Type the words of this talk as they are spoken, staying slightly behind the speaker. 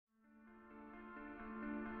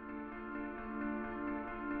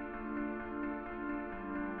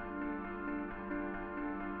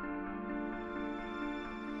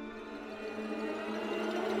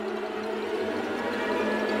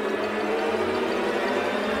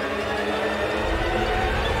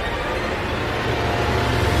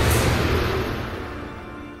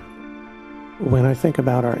When I think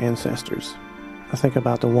about our ancestors, I think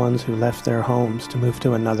about the ones who left their homes to move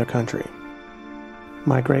to another country.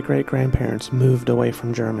 My great-great-grandparents moved away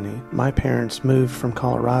from Germany. My parents moved from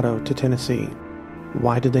Colorado to Tennessee.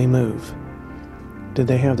 Why did they move? Did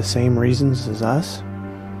they have the same reasons as us?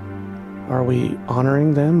 Are we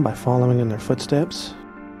honoring them by following in their footsteps?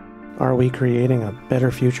 Are we creating a better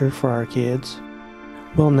future for our kids?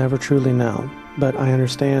 We'll never truly know, but I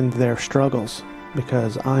understand their struggles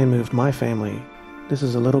because I moved my family. This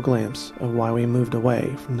is a little glimpse of why we moved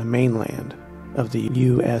away from the mainland of the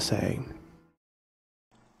USA.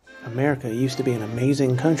 America used to be an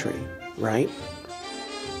amazing country, right?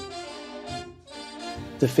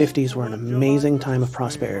 The 50s were an amazing time of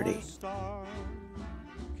prosperity.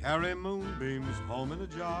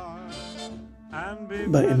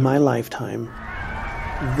 But in my lifetime,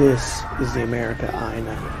 this is the America I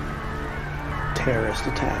know. Terrorist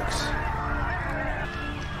attacks,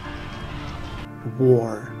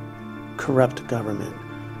 war, corrupt government,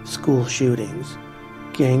 school shootings,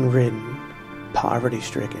 gang-ridden,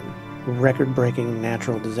 poverty-stricken, record-breaking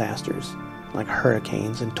natural disasters like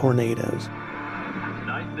hurricanes and tornadoes.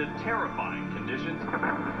 Tonight, the terrifying conditions.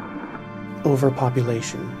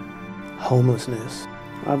 Overpopulation, homelessness.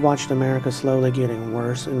 I've watched America slowly getting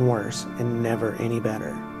worse and worse and never any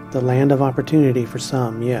better. The land of opportunity for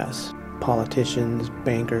some, yes. Politicians,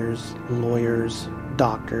 bankers, lawyers,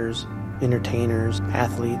 doctors, entertainers,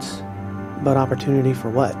 athletes. But opportunity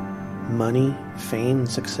for what? Money, fame, and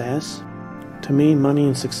success? To me, money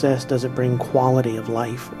and success doesn't bring quality of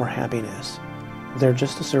life or happiness. They're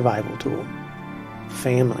just a survival tool.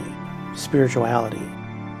 Family, spirituality,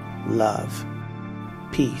 love,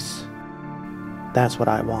 peace. That's what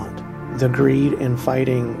I want. The greed and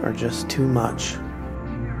fighting are just too much.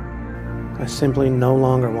 I simply no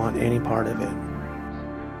longer want any part of it.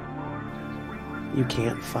 You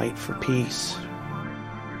can't fight for peace.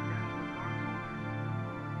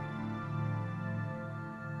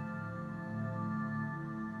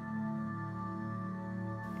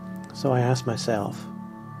 So I asked myself,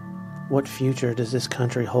 what future does this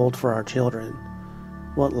country hold for our children?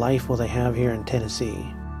 What life will they have here in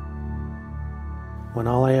Tennessee? When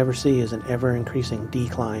all I ever see is an ever-increasing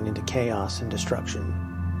decline into chaos and destruction.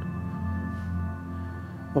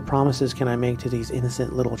 What promises can I make to these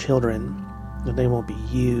innocent little children that they won't be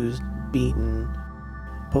used, beaten,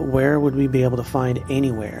 but where would we be able to find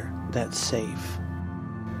anywhere that's safe?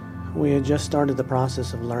 We had just started the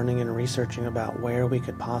process of learning and researching about where we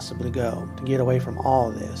could possibly go to get away from all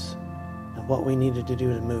of this and what we needed to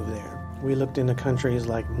do to move there. We looked into countries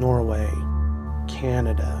like Norway,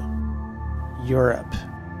 Canada, Europe,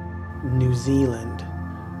 New Zealand.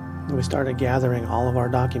 We started gathering all of our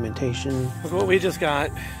documentation. Look what we just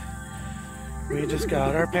got. We just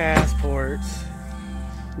got our passports.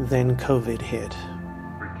 Then COVID hit.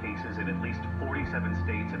 Cases in at least 47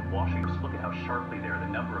 states and Washington. Look at how sharply there the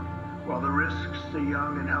number of. While the risks to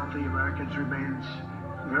young and healthy Americans remains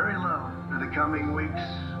very low, in the coming weeks,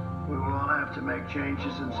 we will all have to make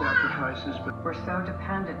changes and sacrifices. But we're so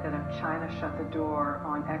dependent that if China shut the door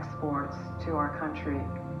on exports to our country,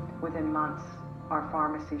 within months, our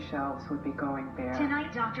pharmacy shelves would be going bare.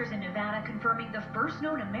 Tonight, doctors in Nevada confirming the first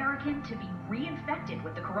known American to be reinfected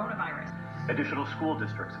with the coronavirus. Additional school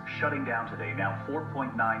districts shutting down today. Now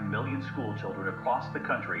 4.9 million school children across the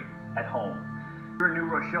country at home. Here in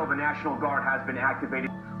New Rochelle, the National Guard has been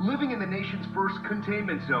activated, living in the nation's first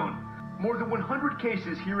containment zone. More than 100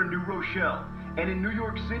 cases here in New Rochelle, and in New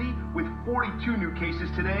York City with 42 new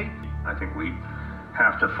cases today. I think we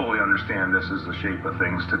have to fully understand this is the shape of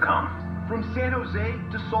things to come. From San Jose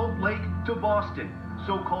to Salt Lake to Boston,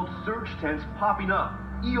 so-called surge tents popping up,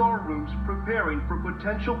 ER rooms preparing for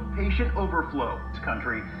potential patient overflow. This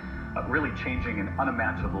country really changing in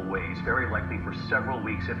unimaginable ways, very likely for several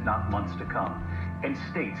weeks, if not months to come. And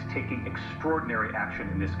states taking extraordinary action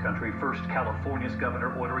in this country. First, California's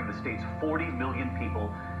governor ordering the state's 40 million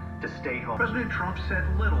people to stay home. President Trump said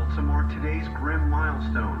little to mark today's grim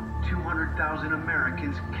milestone. 200,000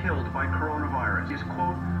 Americans killed by coronavirus. Is,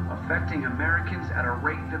 quote, affecting Americans at a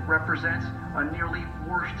rate that represents a nearly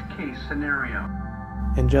worst-case scenario.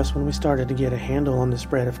 And just when we started to get a handle on the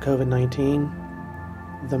spread of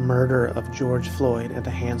COVID-19, the murder of George Floyd at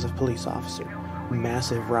the hands of police officers.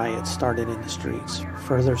 Massive riots started in the streets,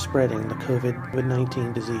 further spreading the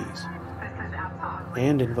COVID-19 disease,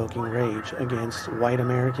 and invoking rage against white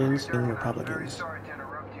Americans and Republicans.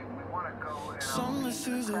 Summer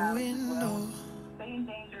through the window,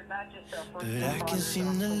 but I can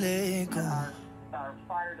seem to let go.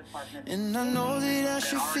 And I know that I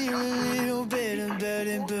should feel a little better,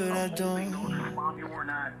 but I don't.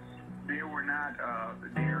 They were not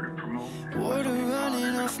there to promote. Water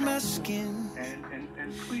running off my skin. And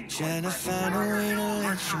please, trying to find a way to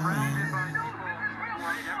let you in.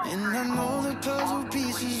 And I know the puzzle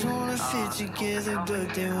pieces wanna fit together,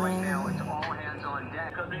 but they won't.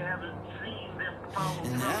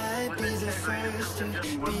 And I'd be the first to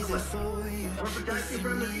be there for you if you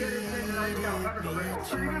needed me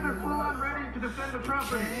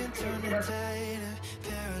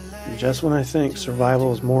to. Just when I think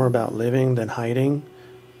survival is more about living than hiding,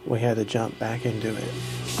 we had to jump back into it.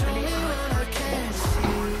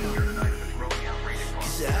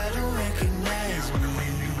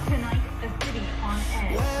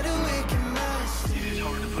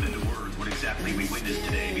 We witnessed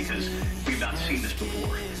today because we've not seen this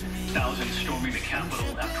before. Thousands storming the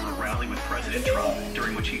Capitol after a rally with President Trump,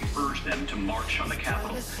 during which he urged them to march on the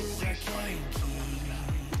Capitol.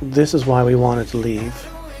 This is why we wanted to leave.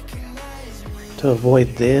 To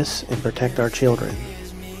avoid this and protect our children.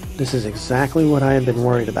 This is exactly what I had been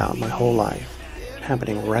worried about my whole life,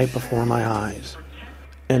 happening right before my eyes,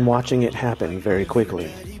 and watching it happen very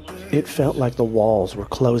quickly. It felt like the walls were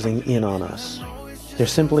closing in on us. There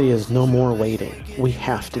simply is no more waiting. We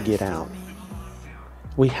have to get out.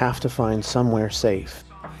 We have to find somewhere safe.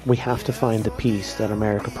 We have to find the peace that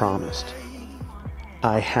America promised.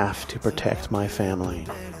 I have to protect my family.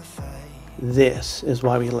 This is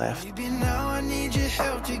why we left. Now I need your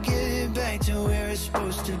help to get it back to where it's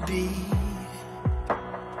supposed to be.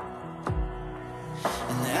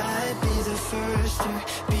 And I'd be the first to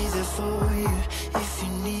be there for you if you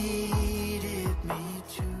need